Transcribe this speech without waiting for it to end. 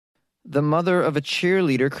The mother of a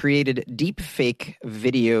cheerleader created deepfake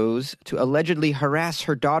videos to allegedly harass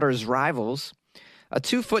her daughter's rivals. A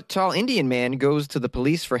 2-foot-tall Indian man goes to the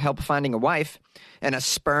police for help finding a wife. And a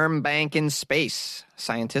sperm bank in space.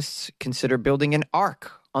 Scientists consider building an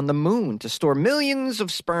ark on the moon to store millions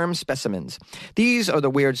of sperm specimens. These are the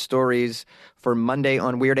weird stories for Monday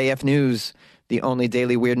on Weird AF News, the only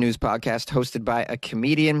daily weird news podcast hosted by a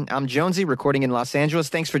comedian. I'm Jonesy, recording in Los Angeles.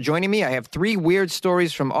 Thanks for joining me. I have 3 weird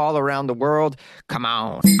stories from all around the world. Come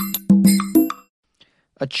on.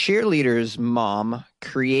 A cheerleader's mom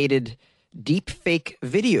created deepfake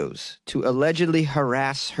videos to allegedly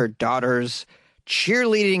harass her daughter's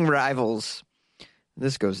cheerleading rivals.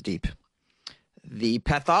 This goes deep. The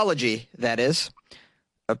pathology, that is.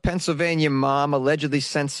 A Pennsylvania mom allegedly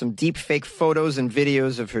sent some deepfake photos and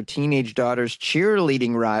videos of her teenage daughter's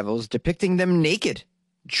cheerleading rivals depicting them naked,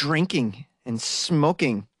 drinking, and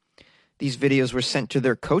smoking. These videos were sent to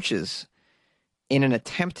their coaches in an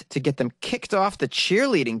attempt to get them kicked off the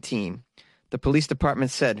cheerleading team. The police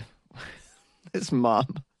department said, this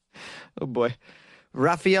mom, oh boy,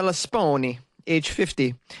 Raffaella Sponi, age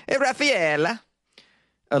 50. Hey, Raffaella,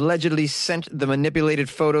 allegedly sent the manipulated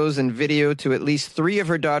photos and video to at least 3 of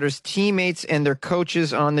her daughter's teammates and their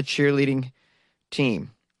coaches on the cheerleading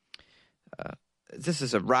team. This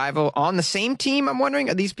is a rival on the same team, I'm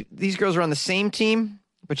wondering? These girls are on the same team,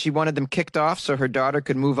 but she wanted them kicked off so her daughter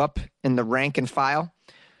could move up in the rank and file.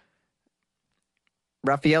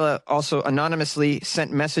 Raffaella also anonymously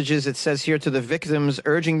sent messages, it says here, to the victims,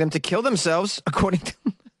 urging them to kill themselves, according to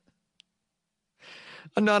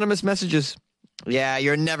anonymous messages. Yeah,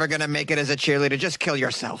 you're never going to make it as a cheerleader. Just kill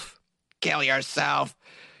yourself. Kill yourself.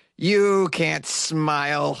 You can't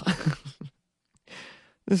smile.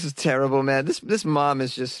 This is terrible, man. This mom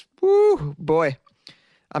is just, woo, boy.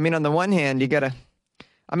 I mean, on the one hand, you got to,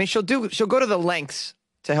 I mean, she'll go to the lengths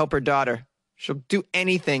to help her daughter. She'll do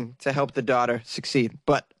anything to help the daughter succeed.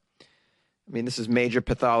 But, I mean, this is major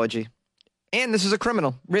pathology. And this is a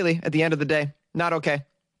criminal, really, at the end of the day. Not okay.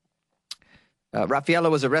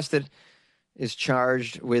 Raffaella was arrested, is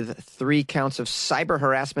charged with 3 counts of cyber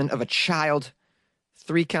harassment of a child,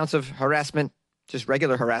 3 counts of harassment, just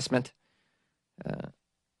regular harassment.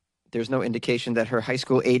 There's no indication that her high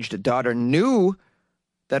school-aged daughter knew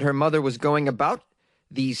that her mother was going about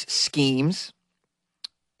these schemes.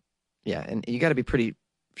 Yeah, and you got to be pretty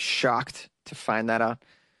shocked to find that out.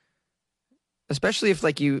 Especially if,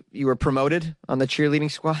 like, you were promoted on the cheerleading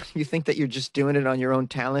squad. You think that you're just doing it on your own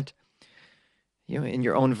talent, you know, and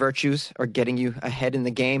your own virtues are getting you ahead in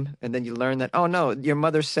the game. And then you learn that, oh, no, your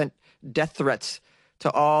mother sent death threats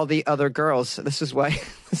to all the other girls. This is why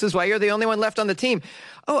you're the only one left on the team.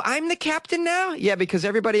 Oh, I'm the captain now? Yeah, because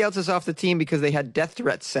everybody else is off the team because they had death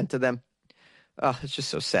threats sent to them. Oh, it's just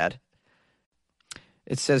so sad.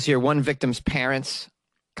 It says here, one victim's parents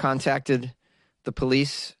contacted the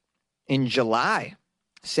police in July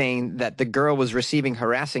saying that the girl was receiving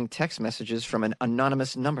harassing text messages from an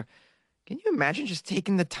anonymous number. Can you imagine just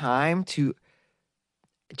taking the time to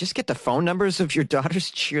just get the phone numbers of your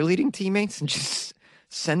daughter's cheerleading teammates and just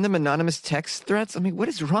send them anonymous text threats? I mean, what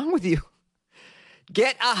is wrong with you?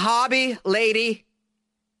 Get a hobby, lady.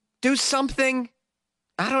 Do something.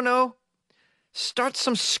 I don't know. Start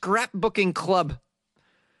some scrapbooking club.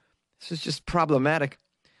 This is just problematic.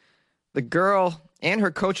 The girl and her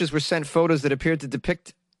coaches were sent photos that appeared to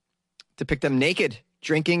depict them naked,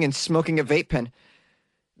 drinking and smoking a vape pen.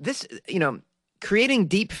 This, you know, creating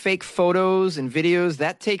deep fake photos and videos,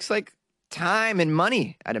 that takes like time and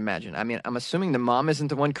money, I'd imagine. I mean, I'm assuming the mom isn't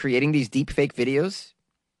the one creating these deep fake videos.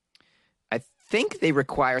 I think they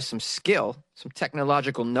require some skill, some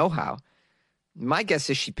technological know-how. My guess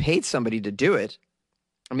is she paid somebody to do it.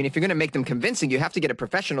 I mean, if you're going to make them convincing, you have to get a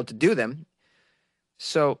professional to do them.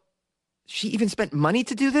 So she even spent money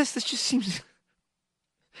to do this? This just seems...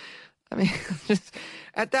 I mean, just,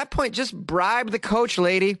 at that point, just bribe the coach,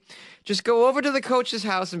 lady. Just go over to the coach's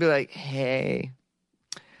house and be like, hey,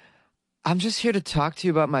 I'm just here to talk to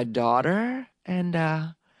you about my daughter. And,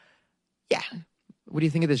 yeah, what do you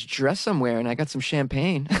think of this dress I'm wearing? I got some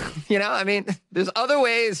champagne. You know, I mean, there's other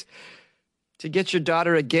ways to get your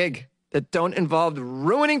daughter a gig that don't involve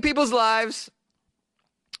ruining people's lives.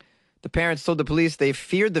 The parents told the police they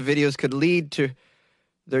feared the videos could lead to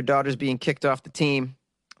their daughters being kicked off the team.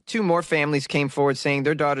 2 more families came forward saying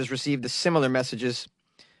their daughters received the similar messages.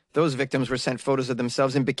 Those victims were sent photos of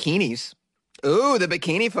themselves in bikinis. Ooh, the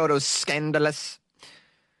bikini photos, scandalous.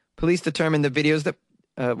 Police determined the videos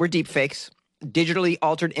that were deep fakes, digitally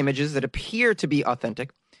altered images that appear to be authentic.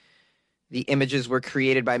 The images were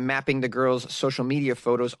created by mapping the girls' social media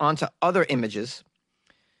photos onto other images.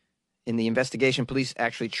 In the investigation, police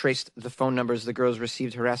actually traced the phone numbers the girls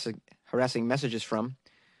received harassing messages from,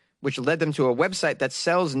 which led them to a website that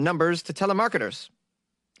sells numbers to telemarketers.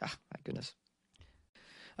 Ah, my goodness.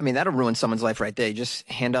 I mean, that'll ruin someone's life right there. You just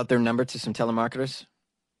hand out their number to some telemarketers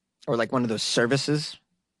or like one of those services.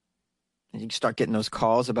 And you start getting those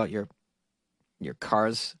calls about your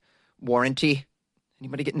car's warranty.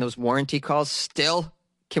 Anybody getting those warranty calls still?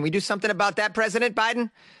 Can we do something about that, President Biden?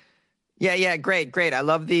 Yeah, great. I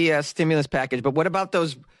love the stimulus package. But what about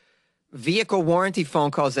those vehicle warranty phone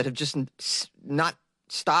calls that have just not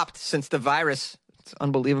stopped since the virus? It's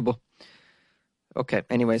unbelievable. Okay,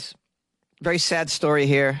 anyways. Very sad story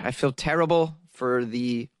here. I feel terrible for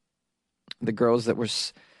the girls that were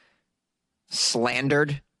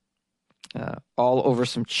slandered all over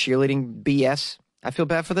some cheerleading BS. I feel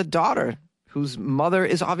bad for the daughter whose mother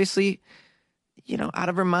is obviously, out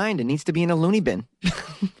of her mind and needs to be in a loony bin.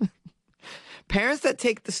 Parents that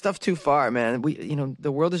take the stuff too far, man.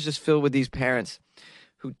 The world is just filled with these parents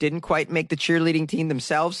who didn't quite make the cheerleading team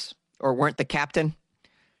themselves or weren't the captain,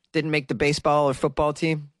 didn't make the baseball or football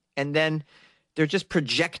team. And then they're just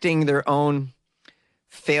projecting their own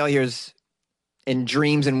failures and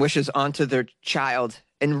dreams and wishes onto their child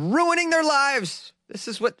and ruining their lives. This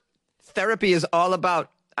is what therapy is all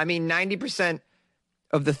about. I mean, 90%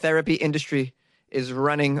 of the therapy industry is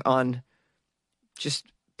running on just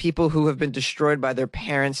people who have been destroyed by their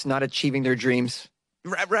parents not achieving their dreams.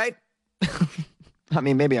 Right? I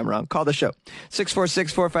mean, maybe I'm wrong. Call the show.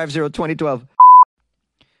 646-450-2012.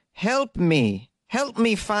 Help me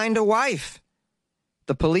find a wife.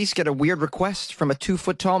 The police get a weird request from a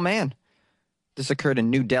 2-foot-tall man. This occurred in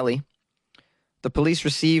New Delhi. The police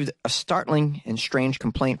received a startling and strange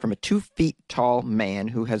complaint from a 2-feet-tall man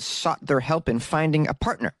who has sought their help in finding a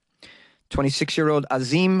partner. 26-year-old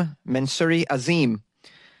Azim Mansuri Azim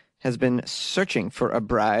has been searching for a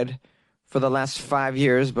bride for the last 5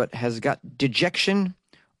 years, but has got dejection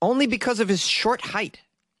only because of his short height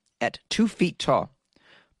at 2 feet tall.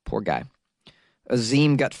 Poor guy.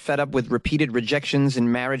 Azim got fed up with repeated rejections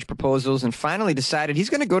in marriage proposals and finally decided he's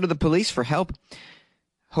going to go to the police for help,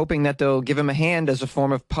 hoping that they'll give him a hand as a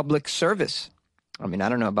form of public service. I mean, I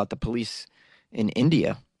don't know about the police in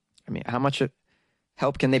India. I mean, how much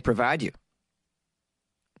help can they provide you?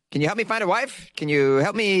 Can you help me find a wife? Can you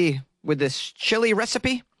help me with this chili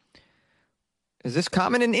recipe? Is this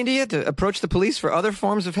common in India to approach the police for other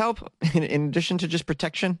forms of help in addition to just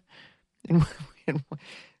protection and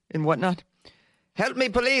whatnot? Help me,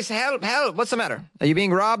 police! Help! What's the matter? Are you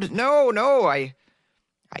being robbed? No. I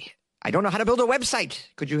don't know how to build a website.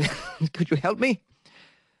 Could you help me?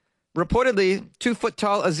 Reportedly,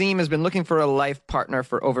 2-foot-tall Azim has been looking for a life partner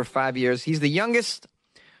for over 5 years. He's the youngest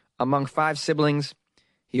among 5 siblings.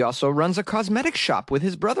 He also runs a cosmetic shop with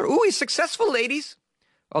his brother. Ooh, he's successful, ladies.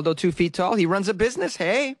 Although 2 feet tall, he runs a business.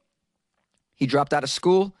 Hey. He dropped out of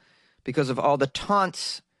school because of all the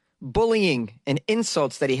taunts, bullying, and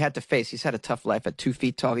insults that he had to face. He's had a tough life at 2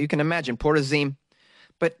 feet tall. You can imagine, poor Azim.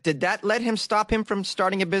 But did that let him stop him from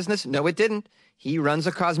starting a business? No, it didn't. He runs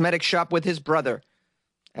a cosmetic shop with his brother,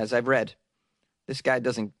 as I've read. This guy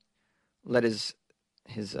doesn't let his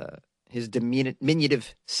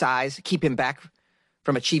diminutive size keep him back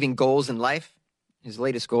from achieving goals in life. His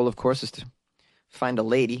latest goal, of course, is to find a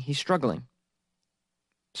lady. He's struggling.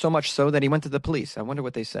 So much so that he went to the police. I wonder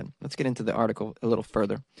what they said. Let's get into the article a little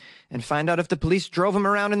further and find out if the police drove him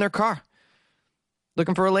around in their car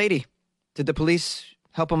looking for a lady. Did the police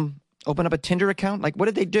help him open up a Tinder account? Like, what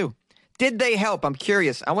did they do? Did they help? I'm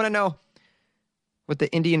curious. I want to know what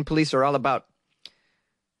the Indian police are all about.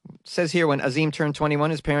 It says here, when Azim turned 21,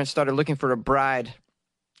 his parents started looking for a bride.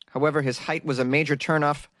 However, his height was a major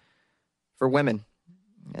turnoff for women,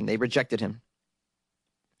 and they rejected him.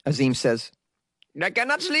 Azim says, I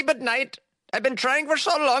cannot sleep at night. I've been trying for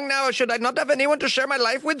so long now. Should I not have anyone to share my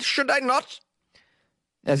life with? Should I not?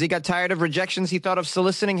 As he got tired of rejections, he thought of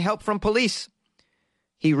soliciting help from police.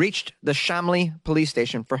 He reached the Shamli police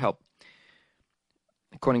station for help.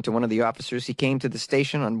 According to one of the officers, he came to the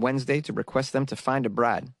station on Wednesday to request them to find a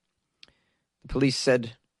bride. The police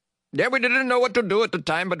said, yeah, we didn't know what to do at the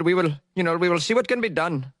time, but we will see what can be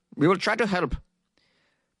done. We will try to help.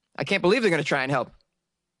 I can't believe they're going to try and help.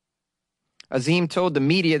 Azim told the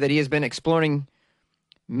media that he has been exploring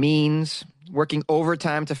means, working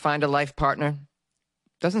overtime to find a life partner.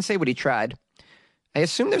 Doesn't say what he tried. I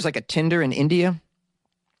assume there's like a Tinder in India.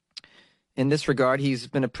 In this regard, he's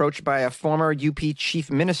been approached by a former UP chief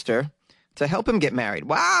minister to help him get married.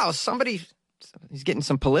 Wow, he's getting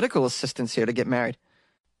some political assistance here to get married.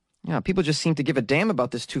 You know, people just seem to give a damn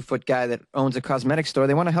about this 2-foot guy that owns a cosmetic store.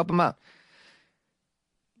 They want to help him out.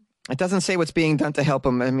 It doesn't say what's being done to help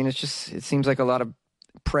him. I mean, it seems like a lot of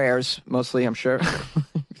prayers, mostly, I'm sure.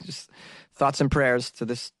 Just thoughts and prayers to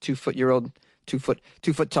this 2 foot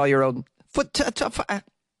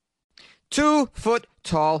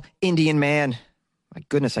tall Indian man. My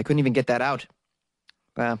goodness, I couldn't even get that out.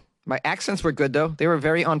 My accents were good, though. They were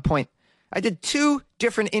very on point. I did 2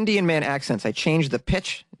 different Indian man accents. I changed the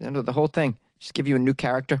pitch, the whole thing. Just give you a new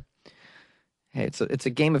character. Hey, it's a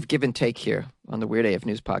game of give and take here on the Weird AF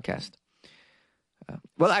News podcast.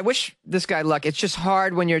 Well, I wish this guy luck. It's just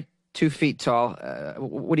hard when you're 2 feet tall.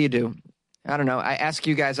 What do you do? I don't know. I ask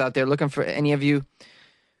you guys out there, looking for any of you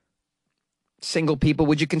single people,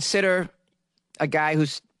 would you consider a guy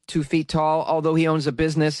who's 2 feet tall, although he owns a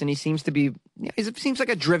business and he seems to be, he seems like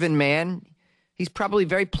a driven man. He's probably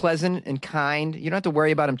very pleasant and kind. You don't have to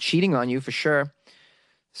worry about him cheating on you for sure.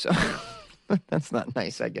 So that's not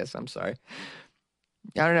nice, I guess. I'm sorry.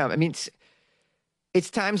 I don't know. I mean, it's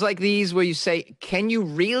times like these where you say, can you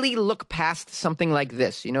really look past something like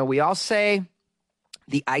this? You know, we all say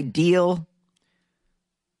the ideal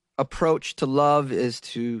approach to love is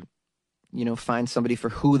to, find somebody for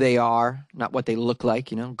who they are, not what they look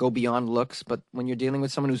like, go beyond looks. But when you're dealing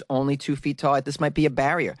with someone who's only 2 feet tall, this might be a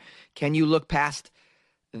barrier. Can you look past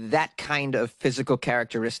that kind of physical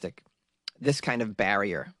characteristic, this kind of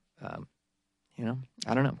barrier? I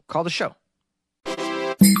don't know. Call the show.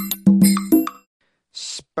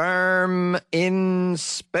 Sperm in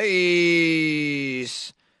space.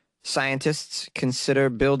 Scientists consider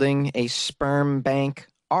building a sperm bank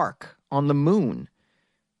ark on the moon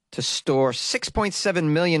to store 6.7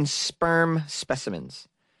 million sperm specimens.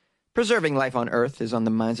 Preserving life on Earth is on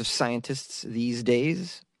the minds of scientists these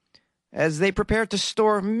days as they prepare to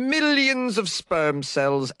store millions of sperm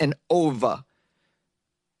cells and ova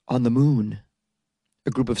on the moon. A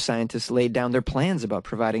group of scientists laid down their plans about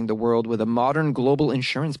providing the world with a modern global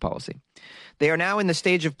insurance policy. They are now in the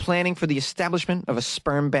stage of planning for the establishment of a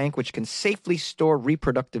sperm bank which can safely store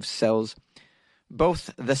reproductive cells, both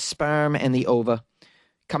the sperm and the ova,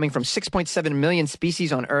 coming from 6.7 million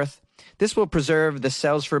species on Earth. This will preserve the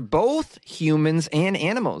cells for both humans and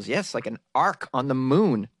animals. Yes, like an ark on the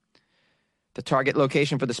moon. The target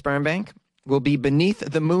location for the sperm bank will be beneath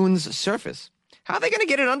the moon's surface. How are they going to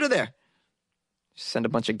get it under there? Send a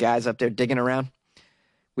bunch of guys up there digging around.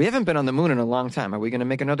 We haven't been on the moon in a long time. Are we going to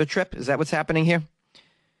make another trip? Is that what's happening here?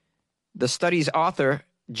 The study's author,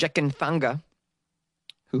 Jekin Thanga,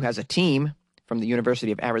 who has a team from the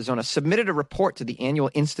University of Arizona, submitted a report to the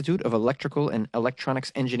annual Institute of Electrical and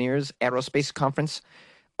Electronics Engineers Aerospace Conference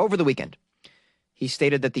over the weekend. He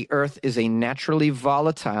stated that the Earth is a naturally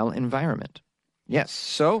volatile environment. Yes,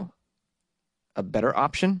 so a better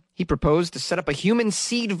option? He proposed to set up a human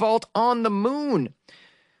seed vault on the moon.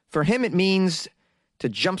 For him, it means to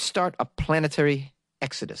jumpstart a planetary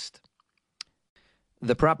exodus.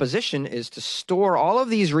 The proposition is to store all of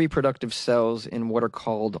these reproductive cells in what are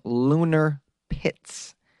called lunar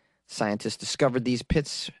pits. Scientists discovered these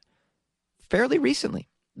pits fairly recently.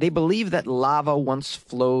 They believe that lava once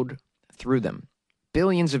flowed through them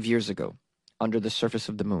billions of years ago under the surface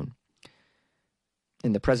of the moon.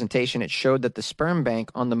 In the presentation, it showed that the sperm bank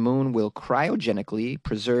on the moon will cryogenically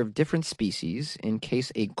preserve different species in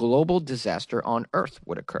case a global disaster on Earth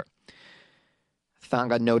would occur.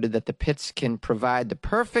 Thanga noted that the pits can provide the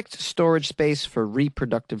perfect storage space for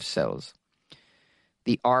reproductive cells.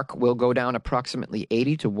 The ark will go down approximately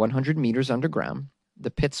 80 to 100 meters underground. The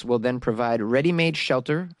pits will then provide ready-made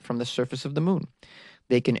shelter from the surface of the moon.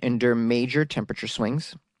 They can endure major temperature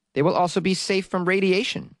swings. They will also be safe from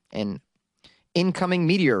radiation and incoming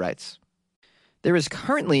meteorites. There is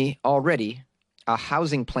currently already a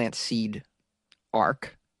housing plant seed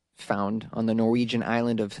ark found on the Norwegian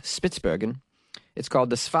island of Spitsbergen. It's called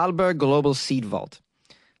the Svalbard Global Seed Vault.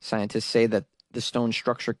 Scientists say that the stone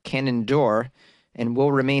structure can endure and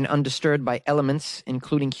will remain undisturbed by elements,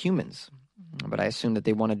 including humans. But I assume that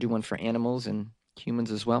they want to do one for animals and humans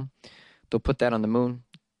as well. They'll put that on the moon.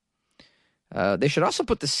 They should also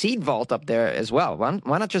put the seed vault up there as well.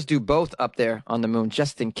 Why not just do both up there on the moon,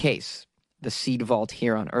 just in case the seed vault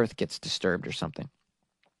here on Earth gets disturbed or something?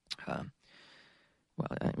 Well,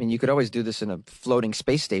 I mean, you could always do this in a floating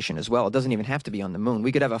space station as well. It doesn't even have to be on the moon.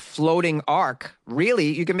 We could have a floating ark.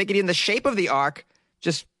 Really, you can make it in the shape of the ark,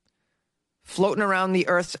 just floating around the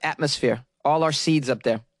Earth's atmosphere. All our seeds up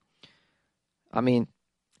there. I mean,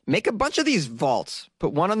 make a bunch of these vaults.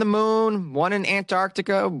 Put one on the moon, one in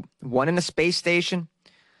Antarctica, one in a space station.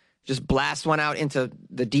 Just blast one out into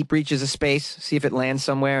the deep reaches of space. See if it lands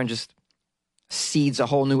somewhere and just seeds a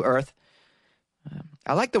whole new Earth.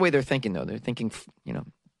 I like the way they're thinking, though. They're thinking,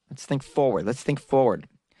 let's think forward. Let's think forward.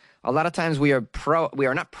 A lot of times we are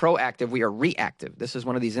not proactive, we are reactive. This is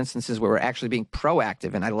one of these instances where we're actually being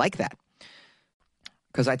proactive, and I like that.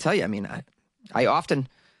 Because I tell you, I mean, I often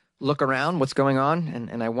look around what's going on,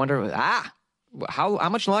 and I wonder, how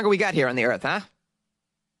much longer we got here on the earth, huh?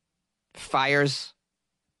 Fires.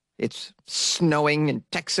 It's snowing in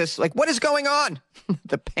Texas. Like, what is going on?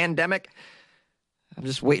 The pandemic. I'm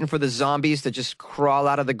just waiting for the zombies to just crawl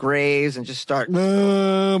out of the graves and just start,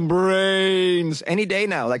 brains. Any day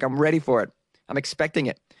now. Like, I'm ready for it. I'm expecting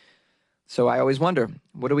it. So I always wonder,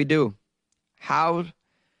 what do we do? How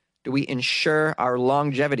do we ensure our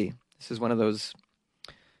longevity? This is one of those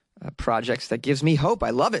projects that gives me hope.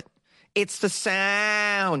 I love it. It's the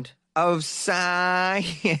sound of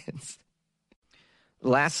science.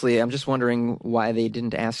 Lastly, I'm just wondering why they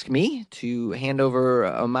didn't ask me to hand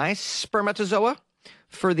over my spermatozoa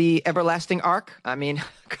for the everlasting ark. I mean,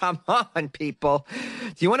 come on, people.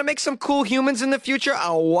 Do you want to make some cool humans in the future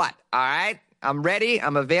or what? All right? I'm ready.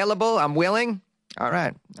 I'm available. I'm willing. All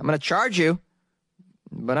right. I'm going to charge you,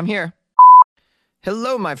 but I'm here.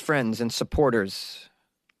 Hello, my friends and supporters,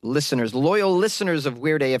 listeners, loyal listeners of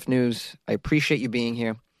Weird AF News. I appreciate you being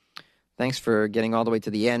here. Thanks for getting all the way to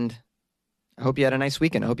the end. I hope you had a nice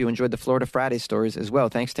weekend. I hope you enjoyed the Florida Friday stories as well.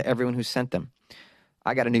 Thanks to everyone who sent them.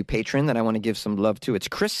 I got a new patron that I want to give some love to. It's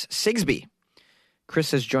Chris Sigsby.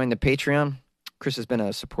 Chris has joined the Patreon. Chris has been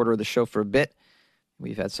a supporter of the show for a bit.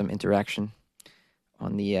 We've had some interaction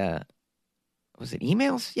on the, was it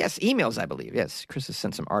emails? Yes, emails, I believe. Yes, Chris has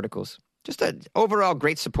sent some articles. Just an overall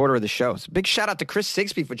great supporter of the show. So big shout out to Chris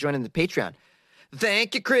Sigsby for joining the Patreon.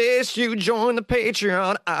 Thank you, Chris. You joined the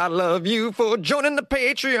Patreon. I love you for joining the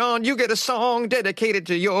Patreon. You get a song dedicated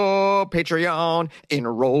to your Patreon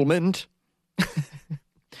enrollment.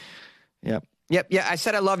 Yep. Yeah, I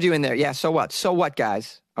said I loved you in there. Yeah, so what? So what,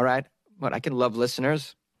 guys? All right? What, I can love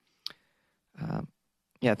listeners?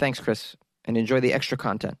 Yeah, thanks, Chris. And enjoy the extra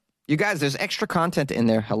content. You guys, there's extra content in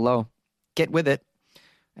there. Hello. Get with it.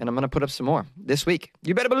 And I'm going to put up some more this week.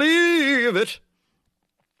 You better believe it.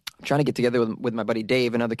 I'm trying to get together with my buddy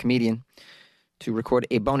Dave, another comedian, to record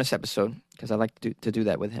a bonus episode because I like to do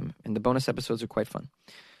that with him. And the bonus episodes are quite fun.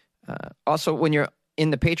 Also, when you're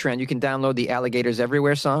in the Patreon, you can download the Alligators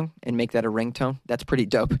Everywhere song and make that a ringtone. That's pretty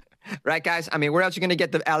dope. Right, guys? I mean, where else are you going to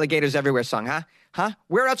get the Alligators Everywhere song, huh?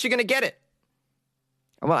 Where else are you going to get it?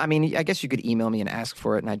 Well, I mean, I guess you could email me and ask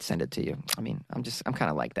for it and I'd send it to you. I mean, I'm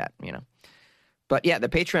kind of like that, you know. But yeah, the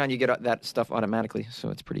Patreon, you get that stuff automatically, so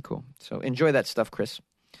it's pretty cool. So enjoy that stuff, Chris.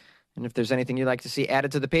 And if there's anything you'd like to see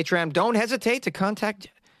added to the Patreon, don't hesitate to contact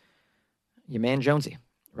your man Jonesy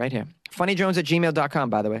right here. funnyjones@gmail.com,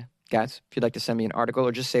 by the way, guys, if you'd like to send me an article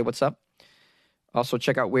or just say what's up. Also,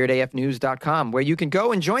 check out weirdafnews.com, where you can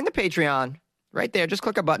go and join the Patreon right there. Just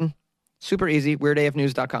click a button. Super easy,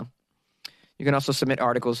 weirdafnews.com. You can also submit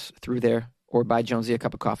articles through there or buy Jonesy a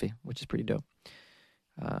cup of coffee, which is pretty dope.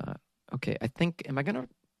 Okay, I think, am I going to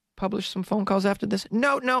publish some phone calls after this?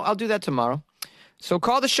 No, I'll do that tomorrow. So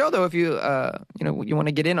call the show, though, if you want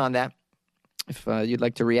to get in on that. If you'd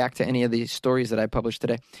like to react to any of the stories that I published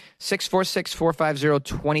today.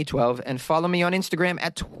 646-450-2012. And follow me on Instagram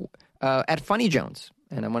at FunnyJones.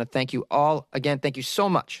 And I want to thank you all. Again, thank you so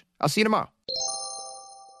much. I'll see you tomorrow.